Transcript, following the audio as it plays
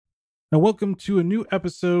Now, welcome to a new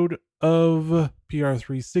episode of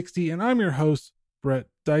PR360, and I'm your host, Brett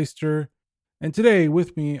Deister. And today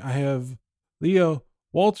with me, I have Leah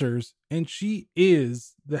Walters, and she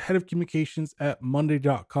is the head of communications at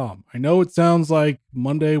Monday.com. I know it sounds like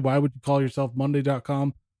Monday. Why would you call yourself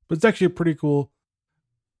Monday.com? But it's actually a pretty cool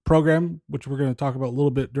program, which we're going to talk about a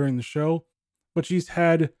little bit during the show. But she's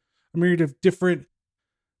had a myriad of different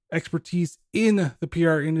expertise in the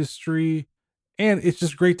PR industry, and it's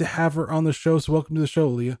just great to have her on the show. So welcome to the show,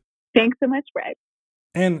 Leah. Thanks so much, Brett.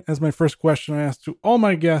 And as my first question I ask to all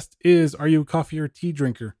my guests is, are you a coffee or tea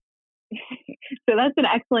drinker? So that's an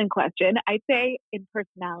excellent question. I'd say in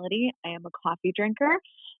personality, I am a coffee drinker.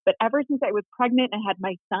 But ever since I was pregnant and had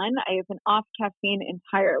my son, I have been off caffeine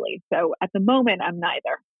entirely. So at the moment, I'm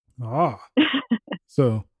neither. Ah,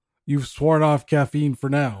 so you've sworn off caffeine for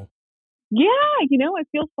now. Yeah, I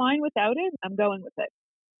feel fine without it. I'm going with it.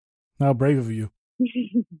 How brave of you.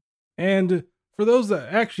 And for those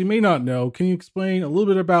that actually may not know, can you explain a little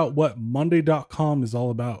bit about what Monday.com is all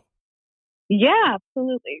about? Yeah,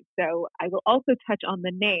 absolutely. So I will also touch on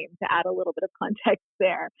the name to add a little bit of context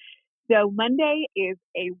there. So Monday is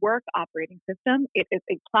a work operating system. It is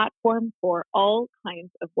a platform for all kinds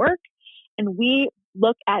of work. And we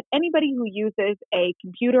look at anybody who uses a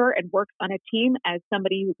computer and works on a team as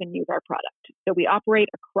somebody who can use our product. So we operate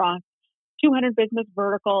across 200 business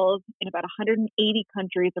verticals in about 180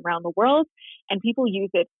 countries around the world. And people use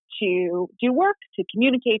it to do work, to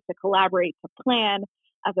communicate, to collaborate, to plan,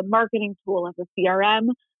 as a marketing tool, as a CRM.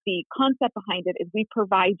 The concept behind it is we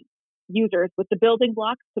provide users with the building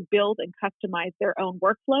blocks to build and customize their own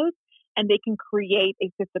workflows, and they can create a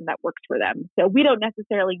system that works for them. So we don't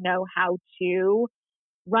necessarily know how to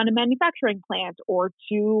run a manufacturing plant or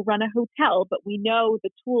to run a hotel, but we know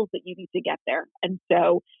the tools that you need to get there. And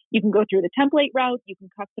so you can go through the template route, you can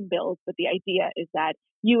custom build, but the idea is that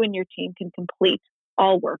you and your team can complete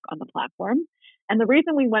all work on the platform. And the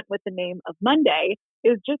reason we went with the name of Monday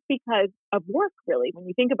is just because of work, really. When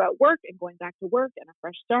you think about work and going back to work and a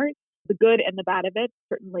fresh start, the good and the bad of it,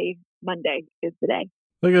 certainly Monday is the day.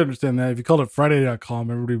 I can understand that. If you called it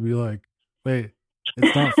Friday.com, everybody would be like, wait,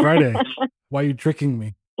 it's not Friday. Why are you tricking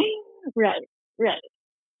me? Right.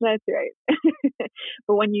 That's right.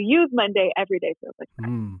 But when you use Monday, every day feels like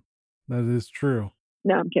Friday. That is true.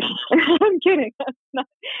 No, I'm kidding. I'm kidding. That's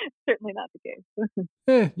certainly not the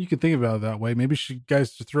case. You could think about it that way. Maybe she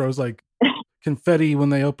guys just throws like confetti when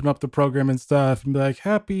they open up the program and stuff and be like,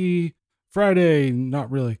 happy Friday.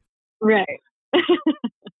 Not really. Right.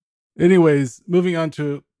 Anyways, moving on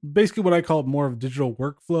to basically what I call more of digital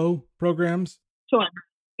workflow programs. Sure.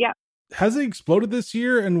 Yeah. Has it exploded this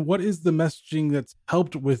year? And what is the messaging that's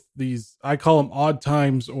helped with these? I call them odd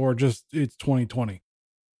times, or just it's 2020.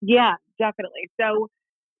 Yeah, definitely. So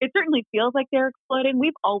it certainly feels like they're exploding.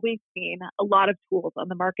 We've always seen a lot of tools on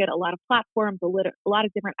the market, a lot of platforms, a lot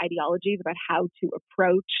of different ideologies about how to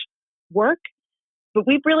approach work. But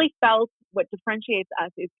we've really felt what differentiates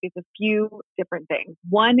us is a few different things.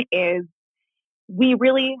 One is we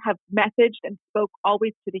really have messaged and spoke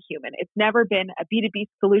always to the human. It's never been a B2B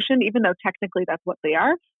solution, even though technically that's what they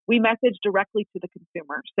are. We message directly to the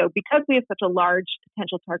consumer. So because we have such a large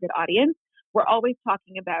potential target audience, we're always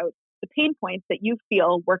talking about the pain points that you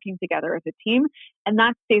feel working together as a team. And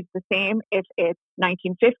that stays the same if it's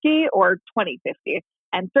 1950 or 2050.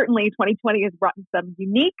 And certainly 2020 has brought some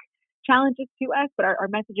unique challenges to us, but our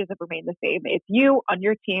messages have remained the same. It's you on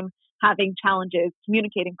your team having challenges,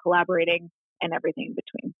 communicating, collaborating, and everything in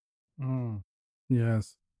between.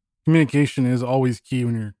 Yes. Communication is always key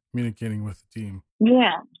when you're communicating with the team.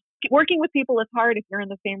 Yeah. Working with people is hard if you're in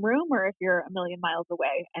the same room or if you're a million miles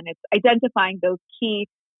away. And it's identifying those key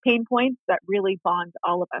pain points that really bond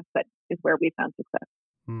all of us that is where we found success.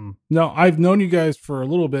 Now, I've known you guys for a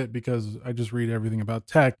little bit because I just read everything about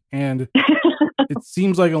tech, and it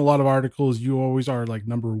seems like in a lot of articles, you always are like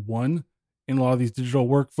number one in a lot of these digital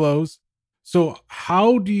workflows. So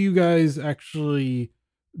how do you guys actually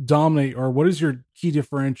dominate, or what is your key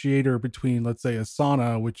differentiator between, let's say,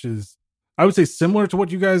 Asana, which is, I would say, similar to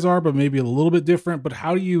what you guys are, but maybe a little bit different, but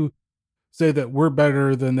how do you say that we're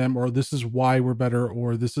better than them, or this is why we're better,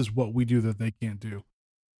 or this is what we do that they can't do?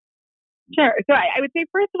 Sure. So I would say,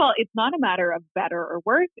 first of all, it's not a matter of better or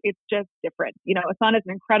worse. It's just different. Asana is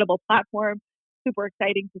an incredible platform. Super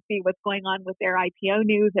exciting to see what's going on with their IPO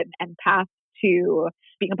news and path to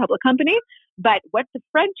being a public company. But what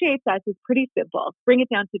differentiates us is pretty simple. Bring it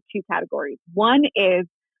down to two categories. One is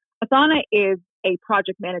Asana is a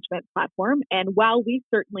project management platform. And while we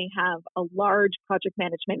certainly have a large project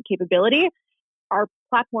management capability, our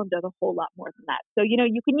platform does a whole lot more than that. So,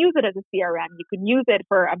 you can use it as a CRM. You can use it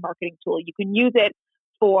for a marketing tool. You can use it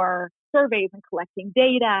for surveys and collecting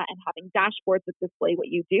data and having dashboards that display what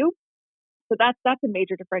you do. So that's a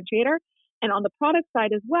major differentiator. And on the product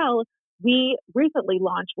side as well, we recently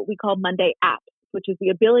launched what we call Monday Apps, which is the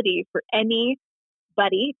ability for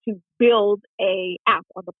anybody to build a app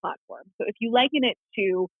on the platform. So if you liken it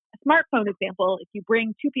to a smartphone example, if you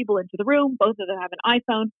bring two people into the room, both of them have an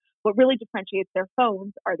iPhone, what really differentiates their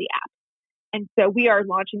phones are the apps. And so we are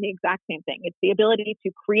launching the exact same thing. It's the ability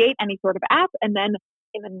to create any sort of app, and then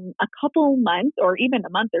in a couple months or even a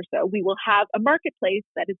month or so, we will have a marketplace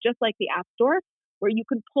that is just like the App Store, where you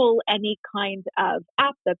can pull any kind of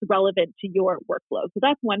app that's relevant to your workflow. So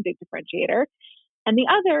that's one big differentiator. And the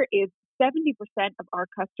other is 70% of our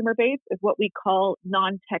customer base is what we call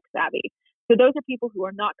non-tech savvy. So those are people who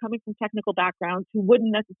are not coming from technical backgrounds, who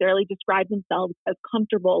wouldn't necessarily describe themselves as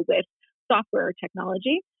comfortable with software or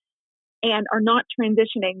technology, and are not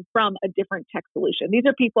transitioning from a different tech solution. These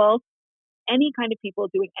are people, any kind of people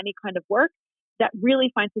doing any kind of work, that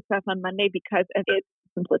really find success on Monday because of its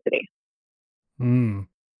simplicity.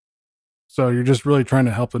 So you're just really trying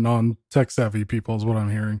to help the non-tech savvy people is what I'm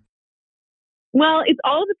hearing. Well, it's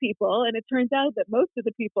all the people, and it turns out that most of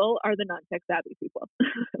the people are the non-tech savvy people.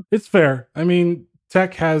 It's fair. I mean,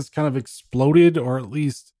 tech has kind of exploded, or at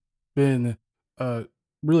least been a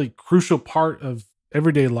really crucial part of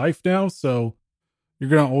everyday life now. So you're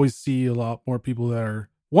going to always see a lot more people that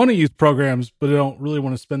want to use programs, but they don't really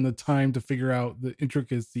want to spend the time to figure out the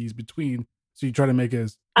intricacies between. So you try to make it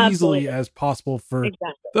as easily as possible for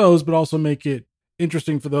those, but also make it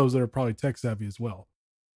interesting for those that are probably tech savvy as well.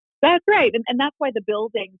 That's right. And that's why the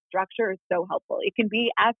building structure is so helpful. It can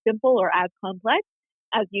be as simple or as complex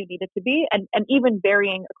as you need it to be, and even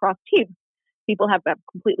varying across teams. People have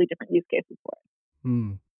completely different use cases for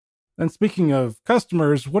it. And speaking of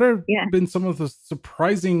customers, what have been some of the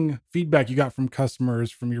surprising feedback you got from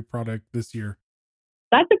customers from your product this year?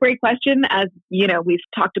 That's a great question. As you know, we've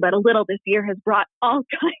talked about a little, this year has brought all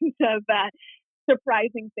kinds of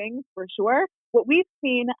surprising things for sure. What we've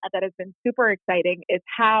seen that has been super exciting is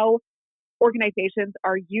how organizations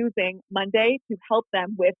are using Monday to help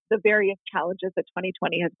them with the various challenges that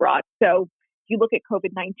 2020 has brought. So if you look at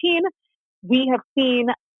COVID-19, we have seen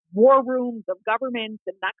war rooms of governments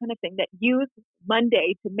and that kind of thing that use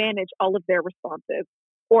Monday to manage all of their responses.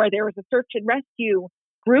 Or there was a search and rescue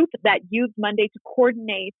group that used Monday to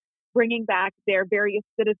coordinate bringing back their various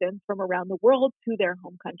citizens from around the world to their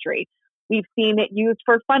home country. We've seen it used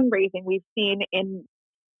for fundraising. We've seen in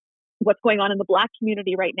what's going on in the Black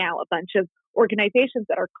community right now, a bunch of organizations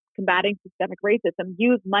that are combating systemic racism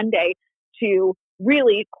use Monday to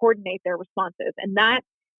really coordinate their responses. And that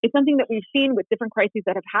is something that we've seen with different crises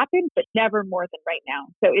that have happened, but never more than right now.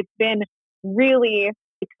 So it's been really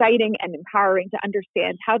exciting and empowering to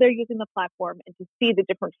understand how they're using the platform and to see the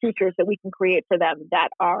different features that we can create for them that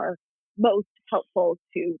are most helpful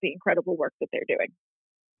to the incredible work that they're doing.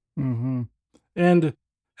 Mm-hmm. And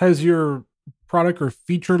has your product or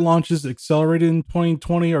feature launches accelerated in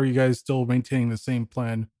 2020? Or are you guys still maintaining the same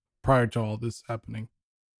plan prior to all this happening?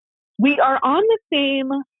 We are on the same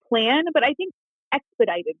plan, but I think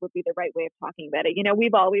expedited would be the right way of talking about it. You know,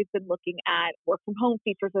 we've always been looking at work from home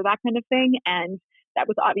features or that kind of thing, and that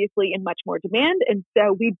was obviously in much more demand. And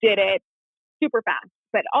so we did it super fast.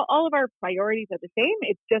 But all of our priorities are the same.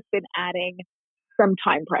 It's just been adding some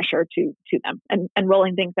time pressure to them and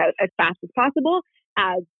rolling things out as fast as possible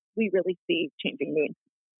as we really see changing needs.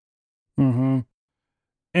 Mm-hmm.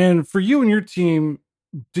 And for you and your team,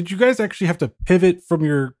 did you guys actually have to pivot from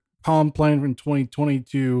your Calm plan in 2020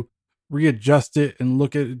 to readjust it and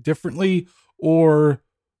look at it differently? Or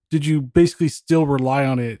did you basically still rely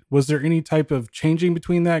on it? Was there any type of changing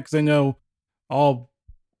between that? Because I know all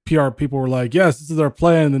PR people were like, yes, this is our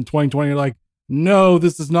plan. And then 2020, you're like, no,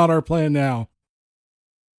 this is not our plan now.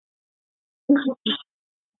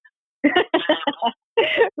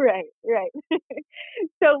 Right.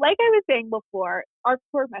 So like I was saying before, our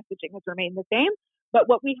core messaging has remained the same. But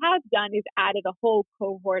what we have done is added a whole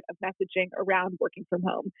cohort of messaging around working from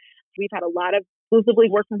home. We've had a lot of exclusively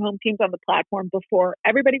work from home teams on the platform before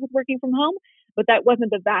everybody was working from home, but that wasn't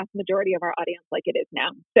the vast majority of our audience like it is now.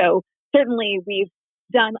 So certainly we've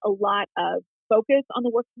done a lot of focus on the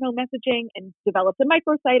work from home messaging and developed a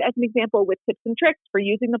microsite as an example with tips and tricks for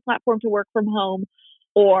using the platform to work from home,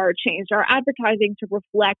 or changed our advertising to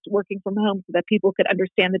reflect working from home so that people could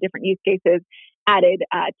understand the different use cases, added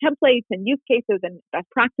templates and use cases and best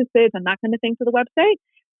practices and that kind of thing to the website.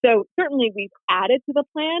 So certainly we've added to the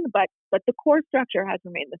plan, but the core structure has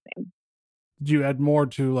remained the same. Did you add more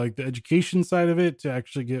to like the education side of it to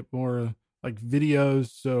actually get more like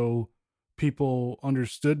videos so people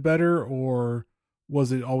understood better? Or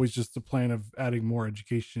was it always just the plan of adding more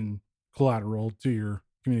education collateral to your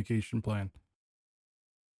communication plan?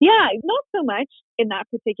 Yeah, not so much in that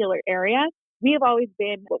particular area. We have always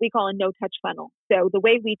been what we call a no touch funnel. So the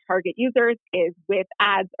way we target users is with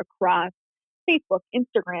ads across Facebook,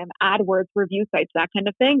 Instagram, AdWords, review sites, that kind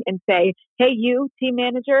of thing, and say, hey, you, team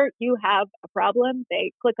manager, you have a problem.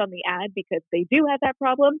 They click on the ad because they do have that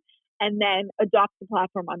problem and then adopt the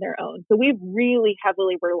platform on their own. So we've really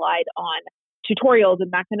heavily relied on tutorials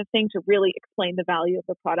and that kind of thing to really explain the value of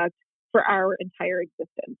the product for our entire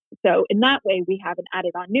existence. So in that way, we haven't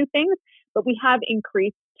added on new things, but we have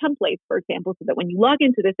increased templates, for example, so that when you log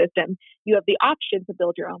into the system, you have the option to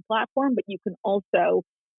build your own platform, but you can also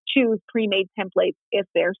choose pre-made templates if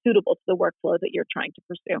they're suitable to the workflow that you're trying to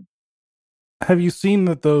pursue. Have you seen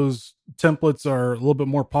that those templates are a little bit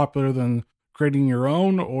more popular than creating your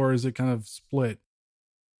own, or is it kind of split?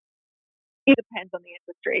 It depends on the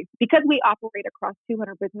industry. Because we operate across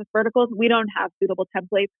 200 business verticals, we don't have suitable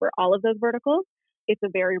templates for all of those verticals. It's a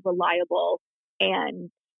very reliable and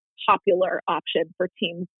popular option for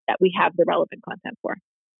teams that we have the relevant content for.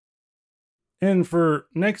 And for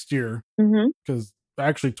next year, because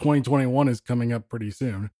actually 2021 is coming up pretty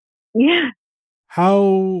soon. Yeah.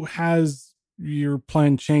 How has your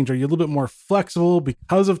plan changed? Are you a little bit more flexible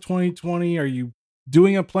because of 2020? Are you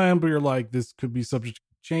doing a plan, but you're like, this could be subject to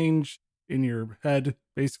change in your head?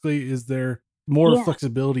 Basically, is there more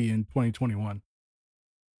flexibility in 2021?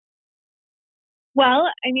 Well,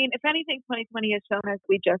 I mean, if anything, 2020 has shown us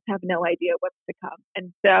we just have no idea what's to come.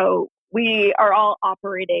 And so we are all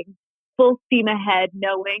operating full steam ahead,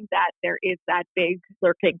 knowing that there is that big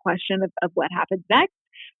lurking question of what happens next.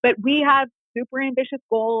 But we have super ambitious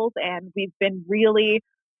goals, and we've been really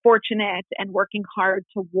fortunate and working hard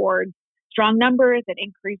towards strong numbers and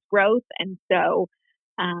increased growth. And so,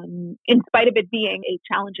 in spite of it being a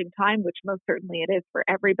challenging time, which most certainly it is for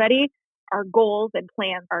everybody, our goals and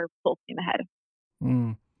plans are full steam ahead.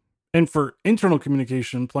 And for internal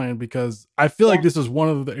communication plan, because I feel like this is one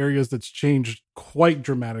of the areas that's changed quite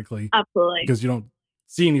dramatically. Absolutely. Because you don't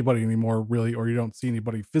see anybody anymore, really, or you don't see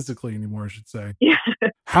anybody physically anymore, I should say. Yeah.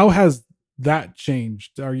 How has that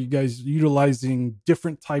changed? Are you guys utilizing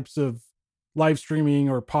different types of live streaming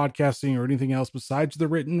or podcasting or anything else besides the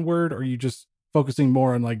written word? Or are you just focusing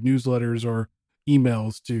more on like newsletters or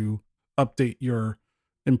emails to update your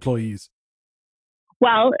employees?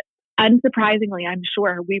 Well, unsurprisingly, I'm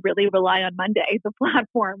sure we really rely on Monday, the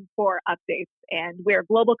platform, for updates. And we're a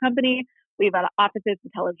global company. We've got offices in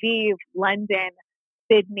Tel Aviv, London,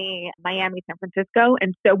 Sydney, Miami, San Francisco.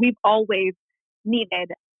 And so we've always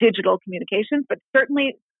needed digital communications, but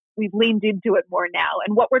certainly we've leaned into it more now.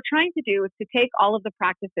 And what we're trying to do is to take all of the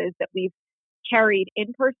practices that we've carried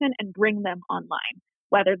in person and bring them online,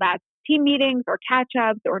 whether that's team meetings or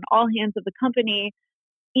catch-ups or an all hands of the company,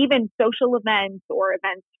 even social events or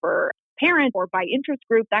events for parents or by interest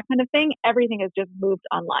group, that kind of thing. Everything has just moved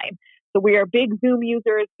online. So we are big Zoom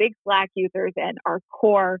users, big Slack users, and our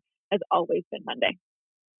core has always been Monday.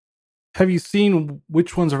 Have you seen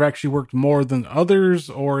which ones have actually worked more than others,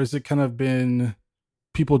 or has it kind of been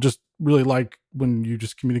people just really like when you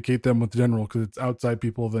just communicate them with general because it's outside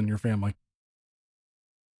people than your family?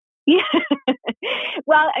 Yeah.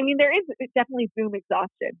 Well, I mean, there is definitely Zoom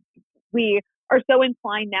exhaustion. We are so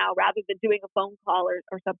inclined now, rather than doing a phone call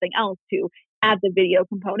or something else, to add the video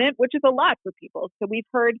component, which is a lot for people. So we've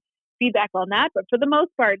heard feedback on that. But for the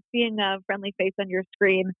most part, seeing a friendly face on your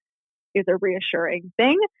screen is a reassuring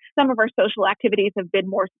thing. Some of our social activities have been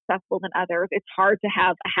more successful than others. It's hard to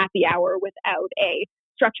have a happy hour without a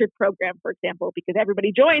structured program, for example, because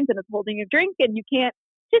everybody joins and is holding a drink and you can't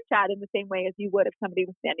chit chat in the same way as you would if somebody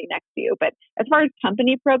was standing next to you. But as far as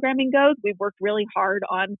company programming goes, we've worked really hard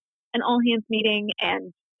on an all hands meeting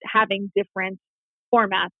and having different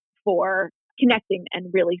formats for connecting and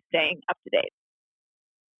really staying up to date.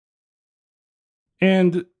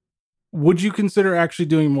 And would you consider actually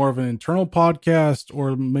doing more of an internal podcast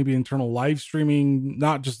or maybe internal live streaming,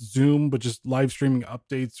 not just Zoom, but just live streaming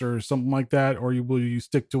updates or something like that? Or will you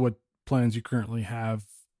stick to what plans you currently have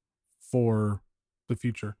for the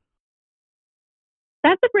future?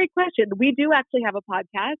 That's a great question. We do actually have a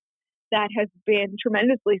podcast that has been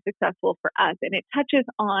tremendously successful for us, and it touches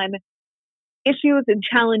on issues and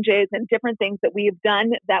challenges and different things that we have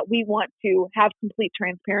done that we want to have complete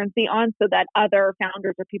transparency on so that other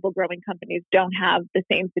founders or people growing companies don't have the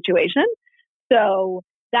same situation. So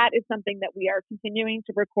that is something that we are continuing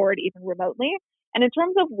to record even remotely. And in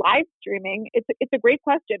terms of live streaming, it's a great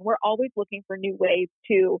question. We're always looking for new ways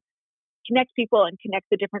to connect people and connect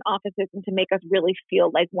the different offices and to make us really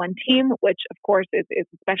feel like one team, which of course is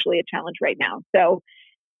especially a challenge right now. So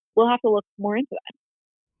we'll have to look more into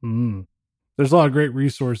that. there's a lot of great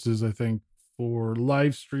resources, I think, for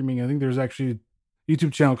live streaming. I think there's actually a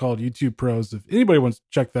YouTube channel called YouTube Pros. If anybody wants to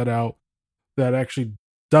check that out, that actually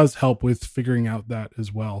does help with figuring out that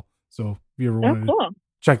as well. So if you ever want to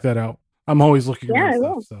check that out, I'm always looking at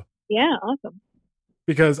stuff. So yeah, awesome.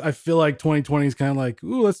 Because I feel like 2020 is kind of like,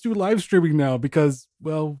 ooh, let's do live streaming now because,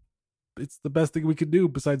 well, it's the best thing we could do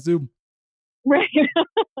besides Zoom. Right.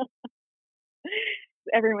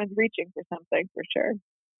 Everyone's reaching for something for sure.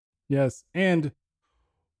 Yes. And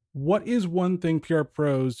what is one thing PR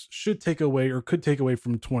pros should take away or could take away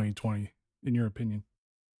from 2020, in your opinion?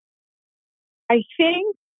 I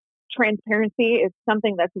think transparency is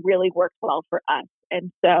something that's really worked well for us.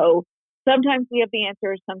 And so sometimes we have the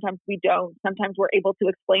answers, sometimes we don't. Sometimes we're able to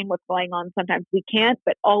explain what's going on, sometimes we can't,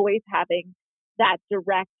 but always having that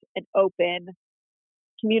direct and open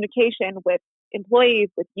communication with employees,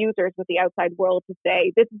 with users, with the outside world to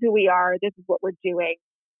say, this is who we are, this is what we're doing.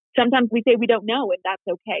 Sometimes we say we don't know, and that's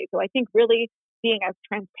okay. So I think really being as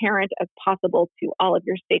transparent as possible to all of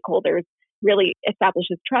your stakeholders really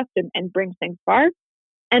establishes trust and brings things far.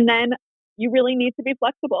 And then you really need to be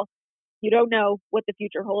flexible. You don't know what the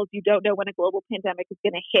future holds. You don't know when a global pandemic is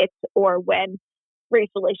going to hit or when race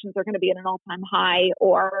relations are going to be at an all-time high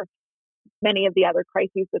or many of the other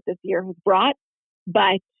crises that this year has brought.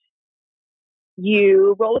 But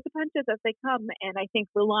you roll with the punches as they come. And I think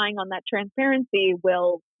relying on that transparency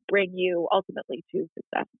will bring you ultimately to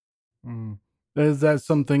success. Is that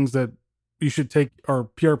some things that you should take, or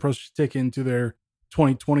PR pros should take into their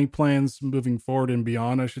 2020 plans moving forward and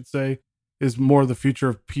beyond, I should say, is more the future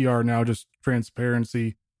of PR now, just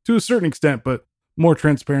transparency to a certain extent, but more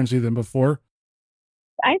transparency than before?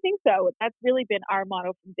 I think so. That's really been our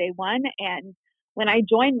motto from day one. And when I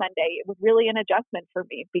joined Monday, it was really an adjustment for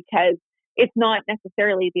me because it's not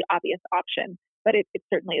necessarily the obvious option, but it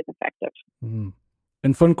certainly is effective.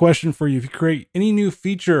 And fun question for you. If you create any new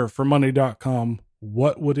feature for Monday.com,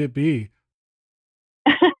 what would it be?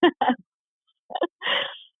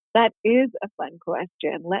 That is a fun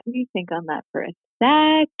question. Let me think on that for a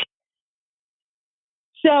sec.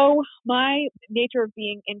 So my nature of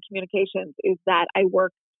being in communications is that I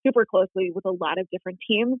work super closely with a lot of different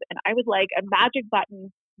teams, and I would like a magic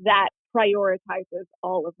button that prioritizes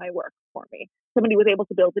all of my work for me. Somebody was able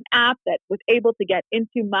to build an app that was able to get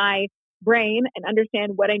into my brain and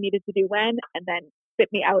understand what I needed to do when, and then spit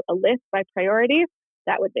me out a list by priority.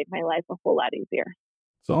 That would make my life a whole lot easier.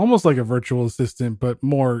 So almost like a virtual assistant, but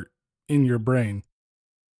more in your brain.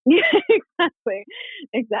 Yeah,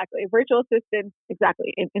 exactly. Virtual assistant,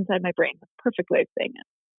 exactly, inside my brain. That's a perfect way of saying it.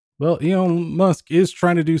 Well, Elon Musk is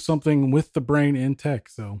trying to do something with the brain in tech,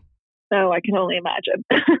 so. Oh, I can only imagine.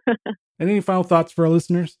 And any final thoughts for our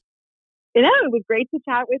listeners? It was great to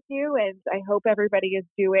chat with you, and I hope everybody is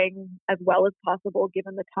doing as well as possible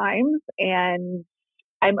given the times. And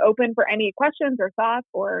I'm open for any questions or thoughts,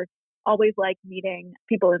 or always like meeting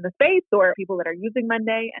people in the space or people that are using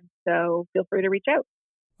Monday. And so feel free to reach out.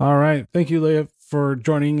 All right. Thank you, Leah, for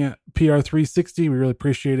joining PR360. We really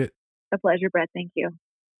appreciate it. A pleasure, Brett. Thank you.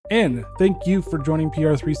 And thank you for joining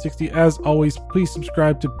PR360. As always, please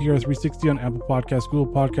subscribe to PR360 on Apple Podcasts, Google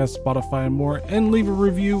Podcasts, Spotify, and more, and leave a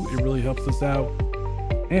review. It really helps us out.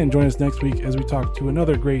 And join us next week as we talk to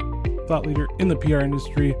another great thought leader in the PR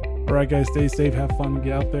industry. All right, guys, stay safe, have fun,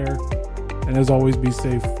 get out there. And as always, be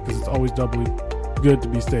safe, because it's always doubly good to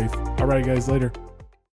be safe. All right, guys, later.